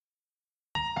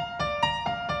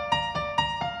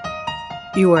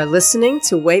You are listening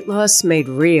to Weight Loss Made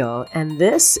Real, and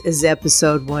this is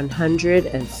episode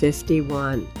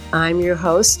 151. I'm your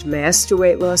host, Master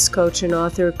Weight Loss Coach and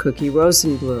author, Cookie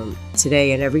Rosenblum.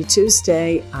 Today and every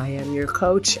Tuesday, I am your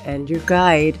coach and your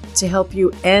guide to help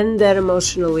you end that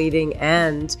emotional eating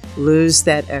and lose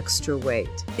that extra weight.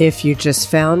 If you just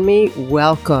found me,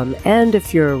 welcome, and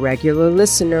if you're a regular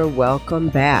listener, welcome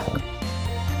back.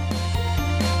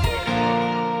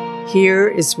 Here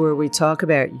is where we talk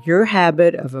about your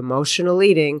habit of emotional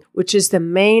eating, which is the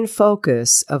main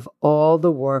focus of all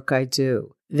the work I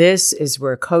do. This is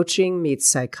where coaching meets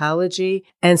psychology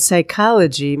and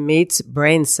psychology meets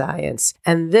brain science.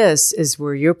 And this is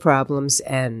where your problems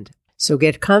end. So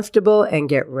get comfortable and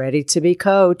get ready to be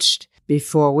coached.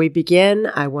 Before we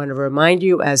begin, I want to remind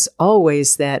you, as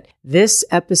always, that this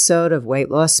episode of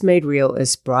Weight Loss Made Real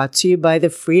is brought to you by the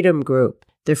Freedom Group.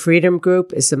 The Freedom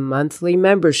Group is a monthly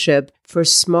membership for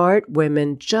smart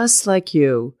women just like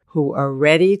you who are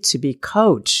ready to be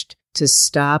coached to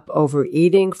stop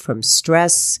overeating from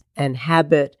stress and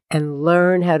habit and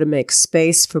learn how to make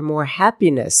space for more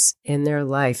happiness in their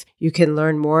life. You can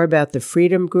learn more about the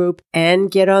Freedom Group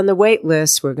and get on the wait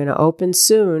list. We're going to open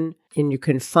soon, and you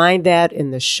can find that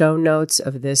in the show notes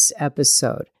of this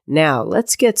episode. Now,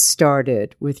 let's get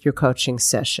started with your coaching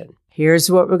session.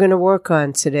 Here's what we're going to work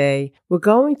on today. We're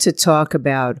going to talk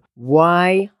about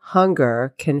why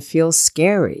hunger can feel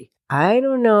scary. I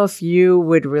don't know if you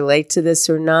would relate to this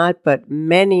or not, but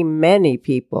many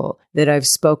people that I've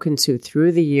spoken to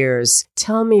through the years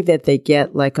tell me that they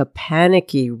get like a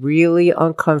panicky, really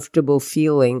uncomfortable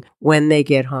feeling when they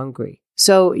get hungry.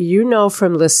 So you know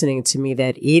from listening to me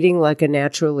that eating like a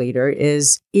natural eater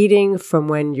is eating from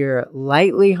when you're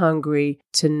lightly hungry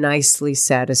to nicely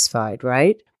satisfied,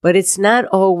 right? But it's not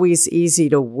always easy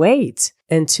to wait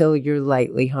until you're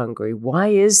lightly hungry. Why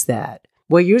is that?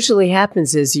 What usually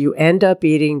happens is you end up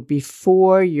eating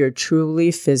before you're truly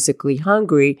physically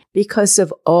hungry because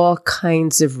of all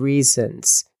kinds of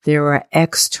reasons. There are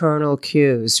external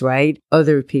cues, right?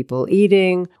 Other people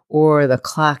eating, or the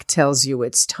clock tells you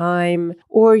it's time,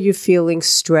 or you're feeling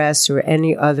stress or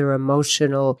any other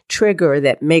emotional trigger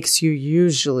that makes you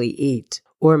usually eat.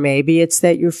 Or maybe it's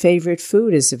that your favorite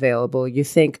food is available. You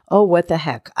think, oh, what the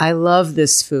heck? I love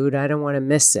this food. I don't want to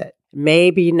miss it.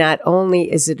 Maybe not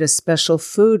only is it a special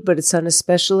food, but it's on a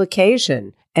special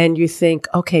occasion. And you think,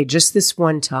 okay, just this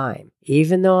one time,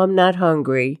 even though I'm not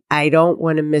hungry, I don't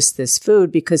want to miss this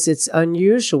food because it's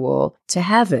unusual to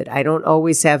have it. I don't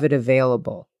always have it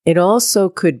available. It also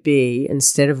could be,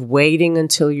 instead of waiting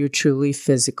until you're truly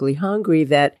physically hungry,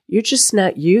 that you're just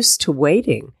not used to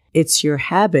waiting. It's your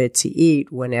habit to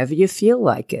eat whenever you feel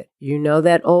like it. You know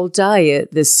that old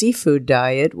diet, the seafood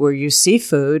diet, where you see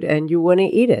food and you want to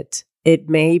eat it. It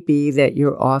may be that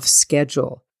you're off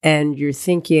schedule and you're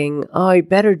thinking, oh, I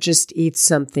better just eat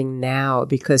something now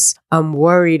because I'm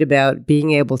worried about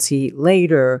being able to eat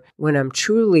later when I'm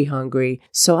truly hungry.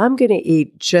 So I'm going to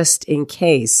eat just in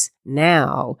case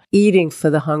now, eating for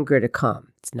the hunger to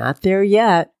come. It's not there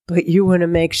yet, but you want to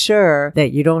make sure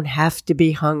that you don't have to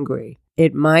be hungry.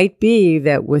 It might be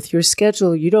that with your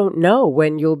schedule, you don't know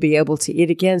when you'll be able to eat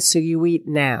again, so you eat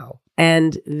now.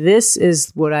 And this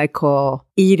is what I call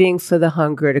eating for the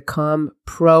hunger to come,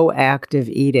 proactive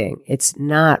eating. It's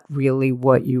not really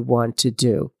what you want to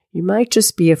do. You might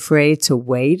just be afraid to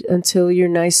wait until you're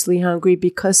nicely hungry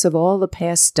because of all the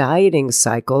past dieting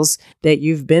cycles that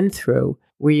you've been through,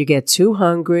 where you get too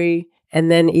hungry, and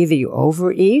then either you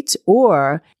overeat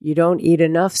or you don't eat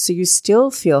enough, so you still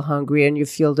feel hungry and you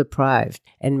feel deprived.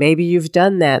 And maybe you've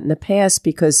done that in the past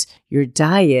because your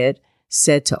diet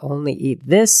said to only eat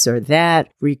this or that,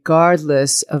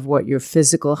 regardless of what your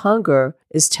physical hunger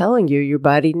is telling you your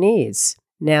body needs.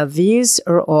 Now, these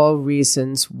are all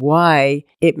reasons why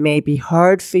it may be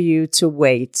hard for you to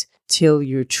wait till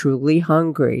you're truly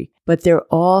hungry, but they're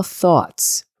all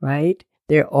thoughts, right?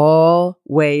 They're all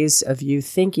ways of you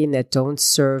thinking that don't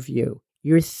serve you.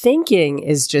 Your thinking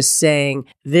is just saying,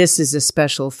 this is a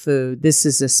special food, this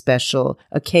is a special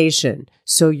occasion,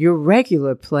 so your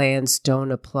regular plans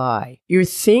don't apply. Your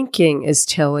thinking is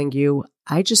telling you,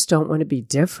 I just don't want to be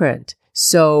different,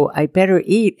 so I better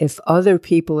eat if other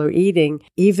people are eating,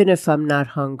 even if I'm not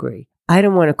hungry. I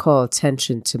don't want to call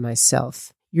attention to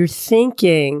myself. Your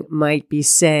thinking might be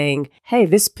saying, hey,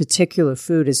 this particular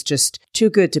food is just too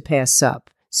good to pass up,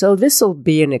 so this will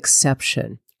be an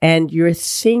exception. And your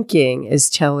thinking is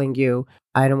telling you,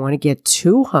 I don't want to get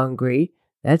too hungry.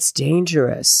 That's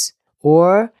dangerous.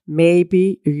 Or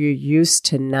maybe you're used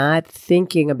to not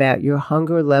thinking about your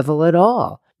hunger level at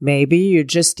all. Maybe you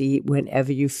just eat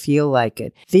whenever you feel like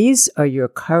it. These are your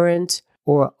current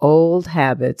or old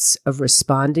habits of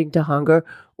responding to hunger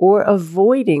or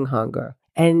avoiding hunger.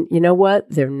 And you know what?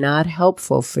 They're not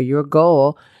helpful for your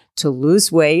goal to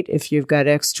lose weight if you've got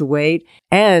extra weight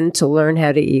and to learn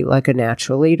how to eat like a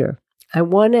natural eater. I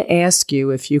want to ask you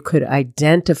if you could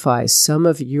identify some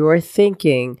of your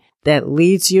thinking that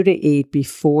leads you to eat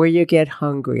before you get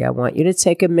hungry. I want you to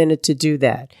take a minute to do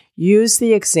that. Use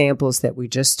the examples that we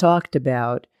just talked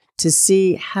about to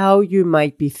see how you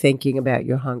might be thinking about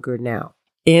your hunger now.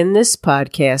 In this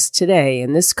podcast today,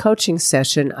 in this coaching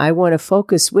session, I want to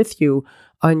focus with you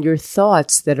on your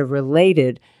thoughts that are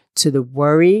related to the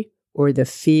worry or the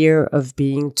fear of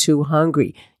being too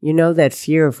hungry. You know, that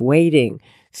fear of waiting,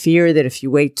 fear that if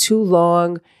you wait too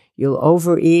long, you'll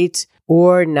overeat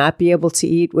or not be able to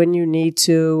eat when you need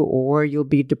to, or you'll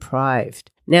be deprived.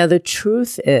 Now, the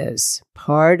truth is,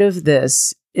 part of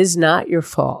this is not your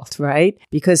fault, right?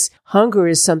 Because hunger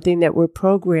is something that we're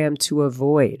programmed to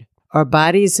avoid. Our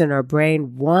bodies and our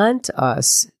brain want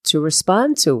us to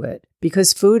respond to it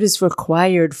because food is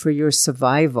required for your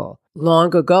survival.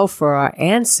 Long ago, for our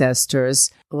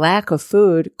ancestors, lack of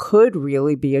food could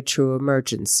really be a true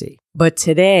emergency. But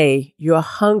today, your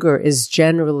hunger is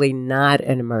generally not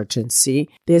an emergency.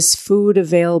 There's food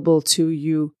available to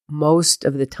you most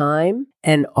of the time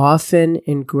and often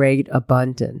in great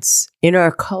abundance. In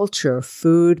our culture,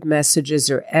 food messages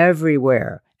are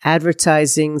everywhere.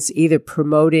 Advertising's either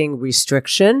promoting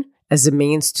restriction as a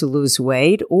means to lose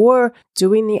weight or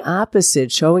doing the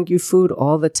opposite, showing you food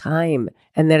all the time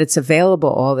and that it's available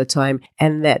all the time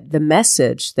and that the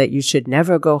message that you should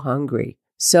never go hungry.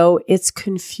 So it's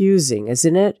confusing,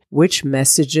 isn't it? Which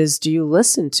messages do you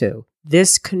listen to?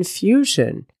 This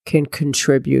confusion can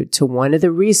contribute to one of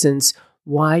the reasons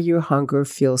why your hunger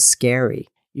feels scary.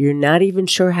 You're not even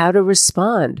sure how to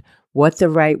respond, what the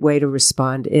right way to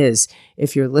respond is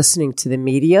if you're listening to the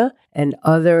media and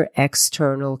other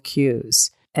external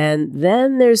cues. And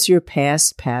then there's your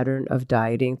past pattern of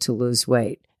dieting to lose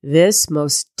weight. This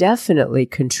most definitely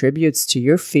contributes to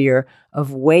your fear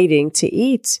of waiting to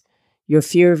eat, your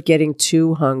fear of getting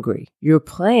too hungry. Your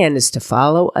plan is to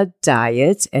follow a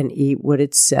diet and eat what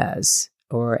it says,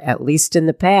 or at least in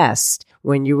the past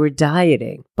when you were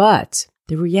dieting. But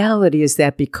the reality is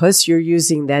that because you're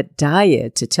using that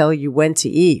diet to tell you when to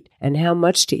eat and how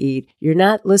much to eat, you're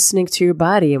not listening to your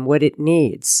body and what it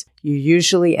needs. You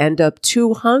usually end up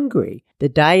too hungry. The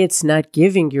diet's not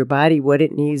giving your body what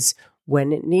it needs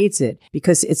when it needs it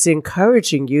because it's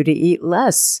encouraging you to eat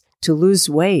less, to lose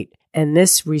weight. And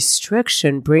this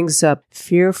restriction brings up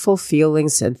fearful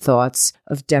feelings and thoughts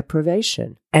of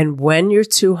deprivation. And when you're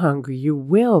too hungry, you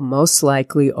will most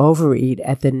likely overeat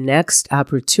at the next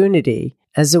opportunity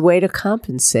as a way to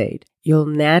compensate. You'll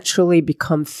naturally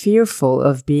become fearful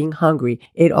of being hungry.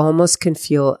 It almost can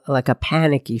feel like a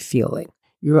panicky feeling.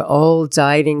 Your old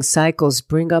dieting cycles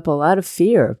bring up a lot of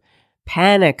fear,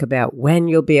 panic about when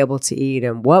you'll be able to eat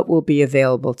and what will be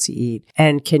available to eat.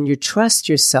 And can you trust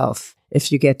yourself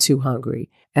if you get too hungry?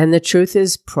 And the truth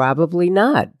is probably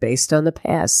not, based on the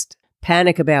past.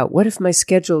 Panic about what if my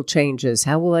schedule changes?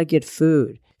 How will I get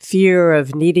food? Fear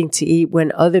of needing to eat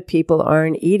when other people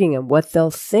aren't eating and what they'll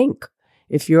think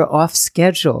if you're off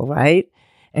schedule, right?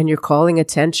 And you're calling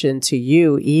attention to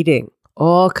you eating.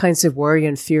 All kinds of worry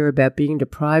and fear about being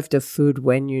deprived of food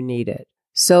when you need it.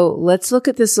 So let's look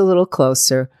at this a little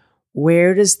closer.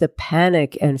 Where does the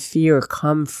panic and fear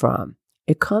come from?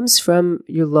 It comes from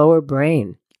your lower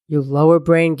brain. Your lower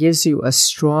brain gives you a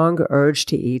strong urge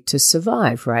to eat to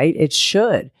survive, right? It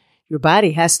should. Your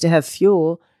body has to have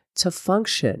fuel to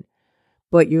function.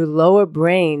 But your lower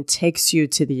brain takes you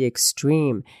to the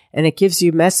extreme and it gives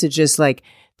you messages like,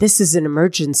 this is an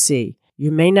emergency.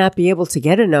 You may not be able to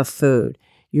get enough food.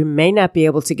 You may not be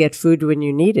able to get food when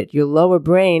you need it. Your lower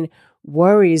brain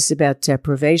worries about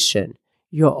deprivation.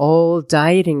 Your old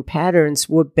dieting patterns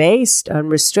were based on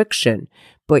restriction,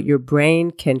 but your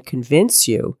brain can convince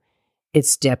you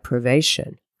it's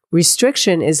deprivation.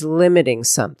 Restriction is limiting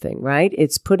something, right?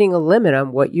 It's putting a limit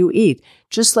on what you eat,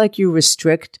 just like you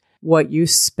restrict what you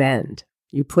spend.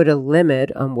 You put a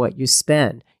limit on what you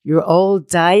spend. Your old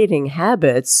dieting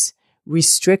habits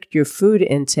restrict your food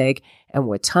intake and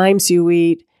what times you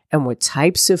eat and what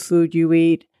types of food you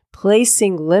eat.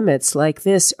 Placing limits like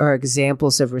this are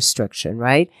examples of restriction,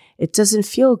 right? It doesn't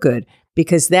feel good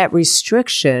because that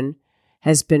restriction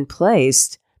has been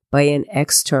placed by an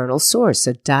external source,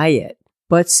 a diet.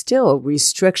 But still,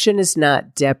 restriction is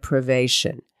not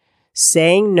deprivation.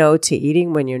 Saying no to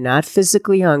eating when you're not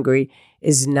physically hungry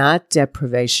is not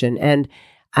deprivation. And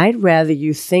I'd rather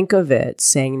you think of it,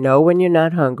 saying no when you're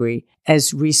not hungry,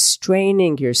 as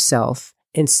restraining yourself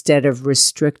instead of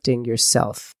restricting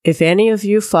yourself. If any of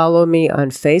you follow me on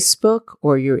Facebook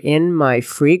or you're in my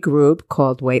free group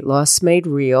called Weight Loss Made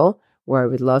Real, where I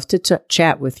would love to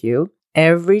chat with you,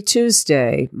 every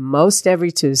Tuesday, most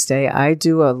every Tuesday, I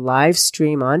do a live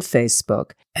stream on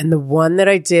Facebook. And the one that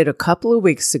I did a couple of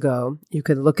weeks ago, you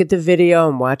can look at the video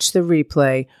and watch the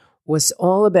replay, was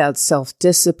all about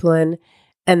self-discipline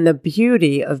and the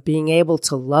beauty of being able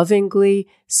to lovingly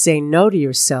say no to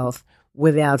yourself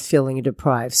without feeling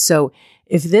deprived. So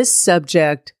if this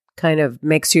subject kind of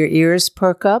makes your ears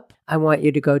perk up, I want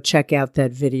you to go check out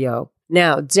that video.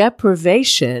 Now,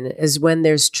 deprivation is when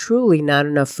there's truly not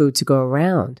enough food to go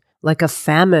around, like a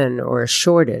famine or a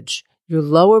shortage. Your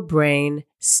lower brain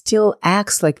still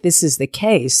acts like this is the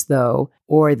case, though,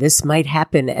 or this might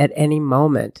happen at any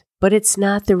moment. But it's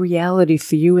not the reality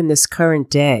for you in this current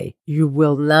day. You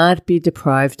will not be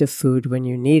deprived of food when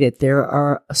you need it. There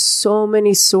are so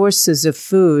many sources of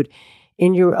food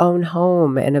in your own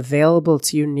home and available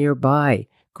to you nearby.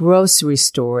 Grocery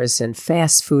stores and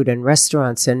fast food and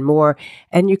restaurants and more,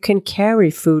 and you can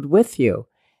carry food with you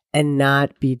and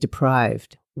not be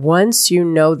deprived. Once you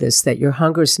know this, that your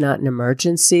hunger is not an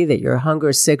emergency, that your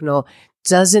hunger signal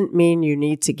doesn't mean you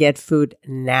need to get food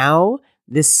now,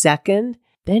 this second,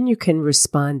 then you can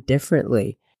respond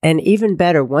differently. And even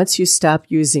better, once you stop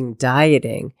using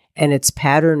dieting and its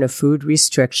pattern of food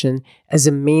restriction as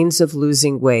a means of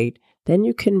losing weight, then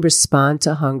you can respond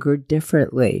to hunger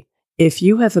differently. If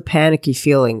you have a panicky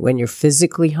feeling when you're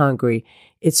physically hungry,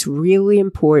 it's really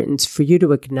important for you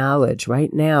to acknowledge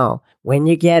right now, when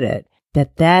you get it,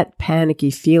 that that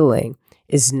panicky feeling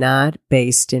is not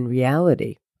based in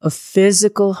reality. A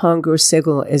physical hunger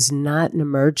signal is not an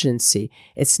emergency.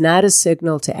 It's not a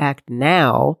signal to act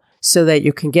now so that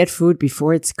you can get food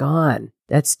before it's gone.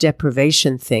 That's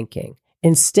deprivation thinking.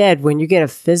 Instead, when you get a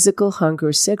physical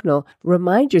hunger signal,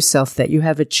 remind yourself that you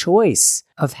have a choice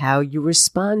of how you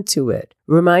respond to it.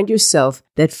 Remind yourself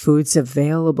that food's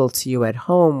available to you at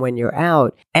home when you're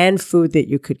out and food that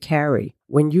you could carry.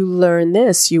 When you learn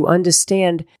this, you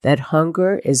understand that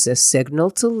hunger is a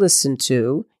signal to listen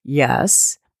to,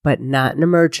 yes, but not an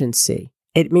emergency.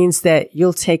 It means that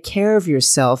you'll take care of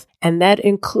yourself, and that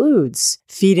includes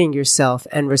feeding yourself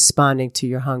and responding to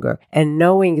your hunger. And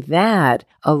knowing that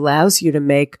allows you to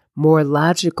make more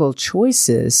logical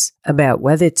choices about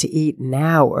whether to eat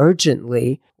now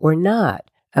urgently or not,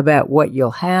 about what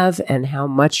you'll have and how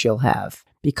much you'll have,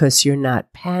 because you're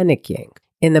not panicking.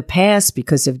 In the past,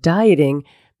 because of dieting,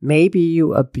 maybe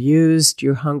you abused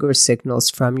your hunger signals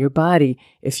from your body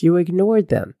if you ignored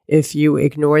them. If you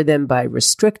ignored them by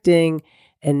restricting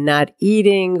and not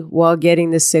eating while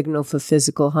getting the signal for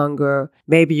physical hunger,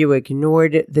 maybe you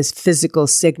ignored this physical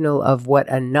signal of what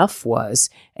enough was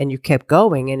and you kept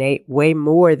going and ate way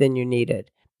more than you needed.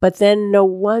 But then no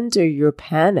wonder you're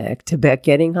panicked about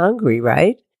getting hungry,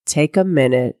 right? Take a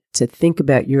minute to think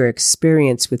about your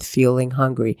experience with feeling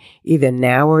hungry, either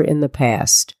now or in the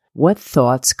past. What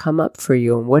thoughts come up for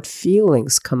you and what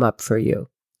feelings come up for you?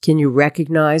 Can you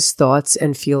recognize thoughts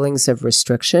and feelings of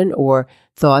restriction or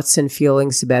thoughts and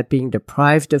feelings about being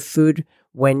deprived of food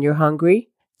when you're hungry?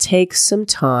 Take some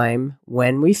time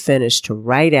when we finish to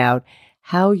write out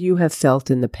how you have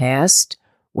felt in the past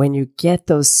when you get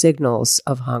those signals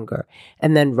of hunger,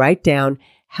 and then write down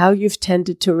how you've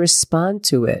tended to respond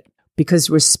to it. Because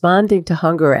responding to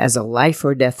hunger as a life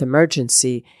or death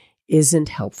emergency isn't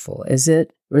helpful, is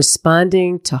it?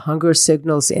 Responding to hunger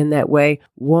signals in that way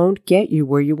won't get you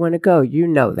where you want to go. You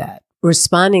know that.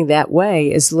 Responding that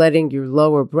way is letting your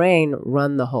lower brain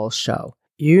run the whole show.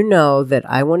 You know that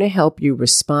I want to help you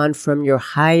respond from your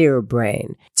higher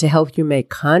brain to help you make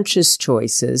conscious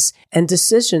choices and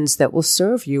decisions that will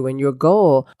serve you in your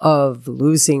goal of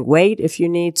losing weight if you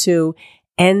need to,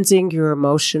 ending your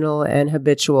emotional and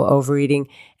habitual overeating,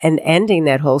 and ending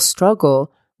that whole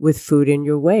struggle with food and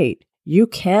your weight. You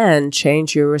can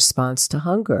change your response to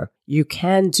hunger. You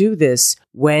can do this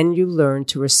when you learn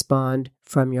to respond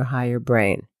from your higher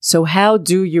brain. So how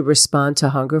do you respond to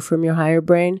hunger from your higher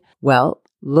brain? Well,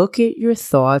 look at your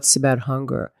thoughts about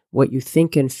hunger, what you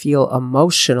think and feel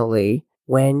emotionally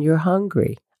when you're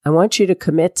hungry. I want you to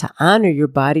commit to honor your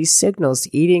body's signals,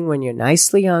 eating when you're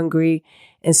nicely hungry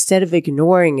instead of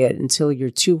ignoring it until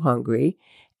you're too hungry,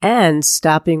 and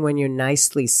stopping when you're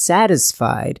nicely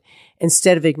satisfied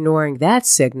instead of ignoring that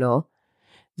signal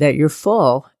that you're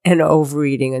full and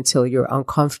overeating until you're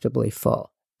uncomfortably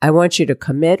full. I want you to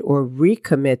commit or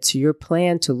recommit to your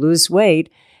plan to lose weight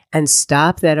and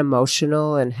stop that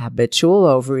emotional and habitual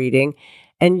overeating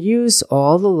and use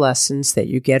all the lessons that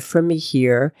you get from me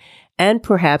here and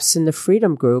perhaps in the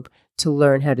Freedom Group to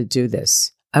learn how to do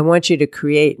this. I want you to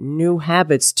create new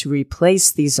habits to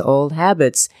replace these old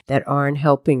habits that aren't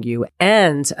helping you.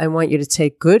 And I want you to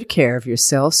take good care of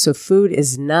yourself so food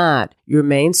is not your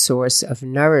main source of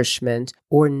nourishment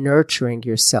or nurturing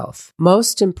yourself.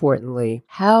 Most importantly,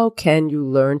 how can you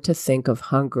learn to think of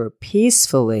hunger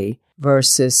peacefully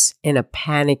versus in a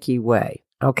panicky way?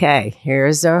 Okay,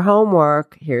 here's our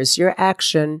homework. Here's your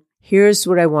action. Here's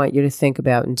what I want you to think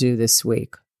about and do this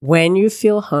week. When you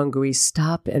feel hungry,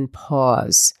 stop and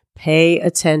pause. Pay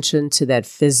attention to that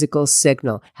physical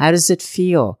signal. How does it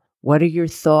feel? What are your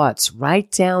thoughts?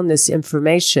 Write down this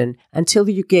information until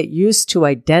you get used to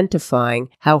identifying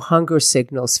how hunger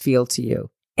signals feel to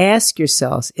you. Ask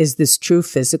yourselves, is this true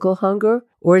physical hunger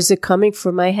or is it coming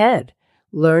from my head?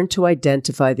 Learn to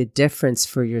identify the difference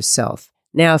for yourself.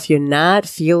 Now, if you're not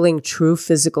feeling true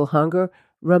physical hunger,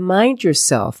 remind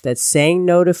yourself that saying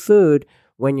no to food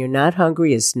when you're not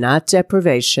hungry is not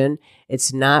deprivation,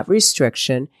 it's not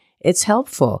restriction, it's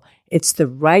helpful. It's the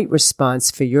right response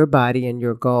for your body and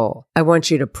your goal. I want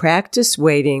you to practice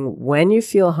waiting when you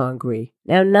feel hungry.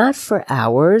 Now, not for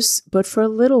hours, but for a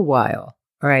little while.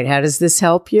 All right, how does this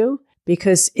help you?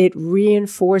 Because it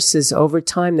reinforces over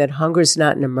time that hunger is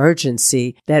not an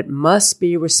emergency that must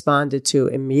be responded to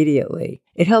immediately.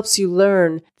 It helps you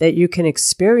learn that you can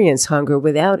experience hunger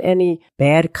without any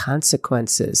bad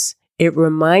consequences. It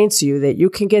reminds you that you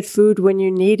can get food when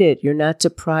you need it. You're not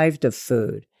deprived of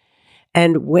food.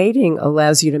 And waiting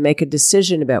allows you to make a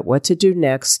decision about what to do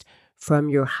next from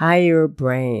your higher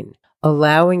brain.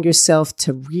 Allowing yourself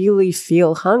to really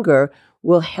feel hunger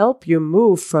will help you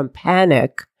move from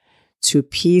panic to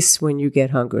peace when you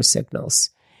get hunger signals.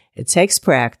 It takes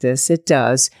practice, it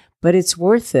does, but it's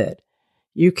worth it.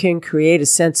 You can create a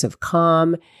sense of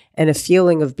calm and a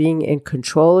feeling of being in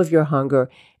control of your hunger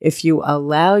if you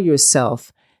allow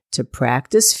yourself to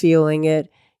practice feeling it,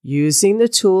 using the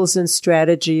tools and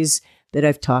strategies that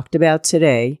I've talked about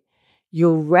today.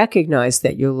 You'll recognize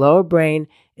that your lower brain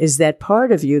is that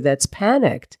part of you that's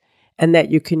panicked and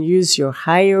that you can use your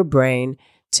higher brain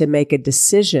to make a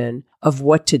decision of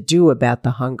what to do about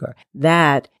the hunger.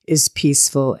 That is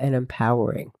peaceful and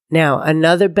empowering. Now,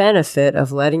 another benefit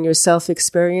of letting yourself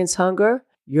experience hunger,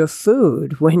 your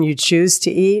food, when you choose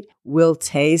to eat, will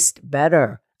taste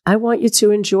better. I want you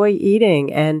to enjoy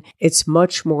eating, and it's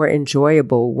much more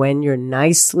enjoyable when you're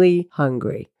nicely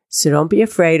hungry. So don't be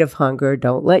afraid of hunger.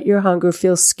 Don't let your hunger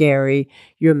feel scary.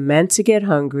 You're meant to get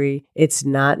hungry. It's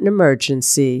not an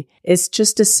emergency. It's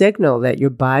just a signal that your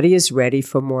body is ready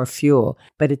for more fuel,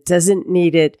 but it doesn't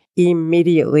need it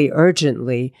immediately,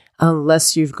 urgently,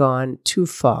 unless you've gone too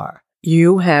far.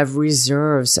 You have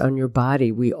reserves on your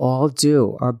body. We all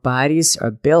do. Our bodies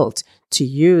are built to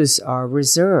use our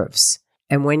reserves.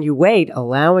 And when you wait,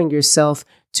 allowing yourself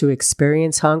to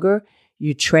experience hunger,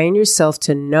 you train yourself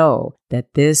to know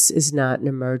that this is not an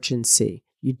emergency.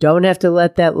 You don't have to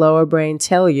let that lower brain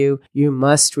tell you you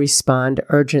must respond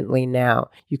urgently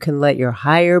now. You can let your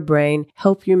higher brain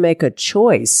help you make a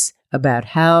choice about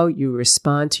how you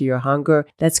respond to your hunger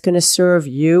that's going to serve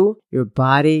you, your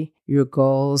body, your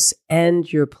goals,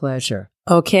 and your pleasure.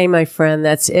 Okay, my friend,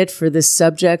 that's it for this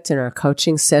subject in our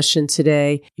coaching session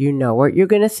today. You know what you're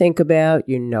going to think about.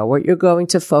 You know what you're going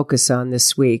to focus on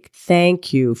this week.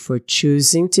 Thank you for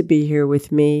choosing to be here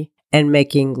with me and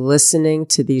making listening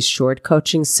to these short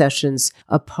coaching sessions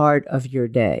a part of your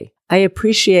day. I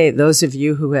appreciate those of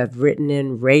you who have written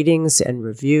in ratings and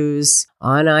reviews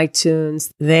on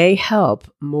iTunes. They help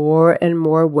more and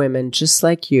more women just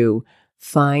like you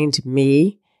find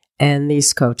me and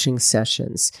these coaching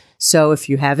sessions. So if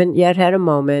you haven't yet had a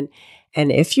moment,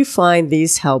 and if you find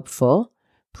these helpful,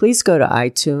 please go to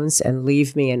iTunes and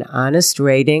leave me an honest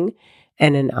rating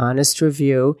and an honest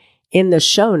review. In the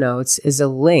show notes is a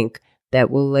link that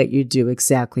will let you do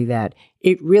exactly that.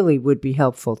 It really would be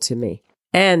helpful to me.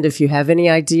 And if you have any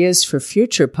ideas for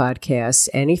future podcasts,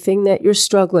 anything that you're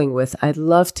struggling with, I'd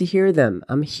love to hear them.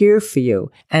 I'm here for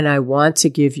you, and I want to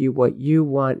give you what you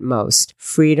want most,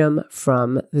 freedom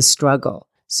from the struggle.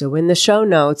 So in the show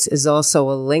notes is also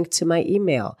a link to my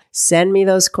email. Send me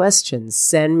those questions.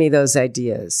 Send me those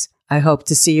ideas. I hope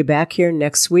to see you back here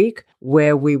next week,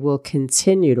 where we will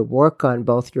continue to work on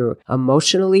both your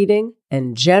emotional eating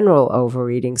and general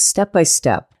overeating step by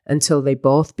step until they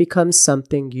both become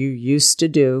something you used to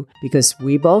do, because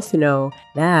we both know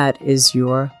that is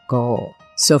your goal.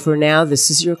 So for now,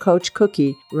 this is your Coach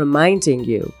Cookie reminding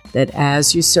you that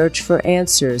as you search for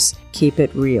answers, keep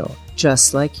it real,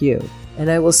 just like you. And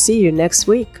I will see you next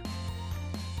week.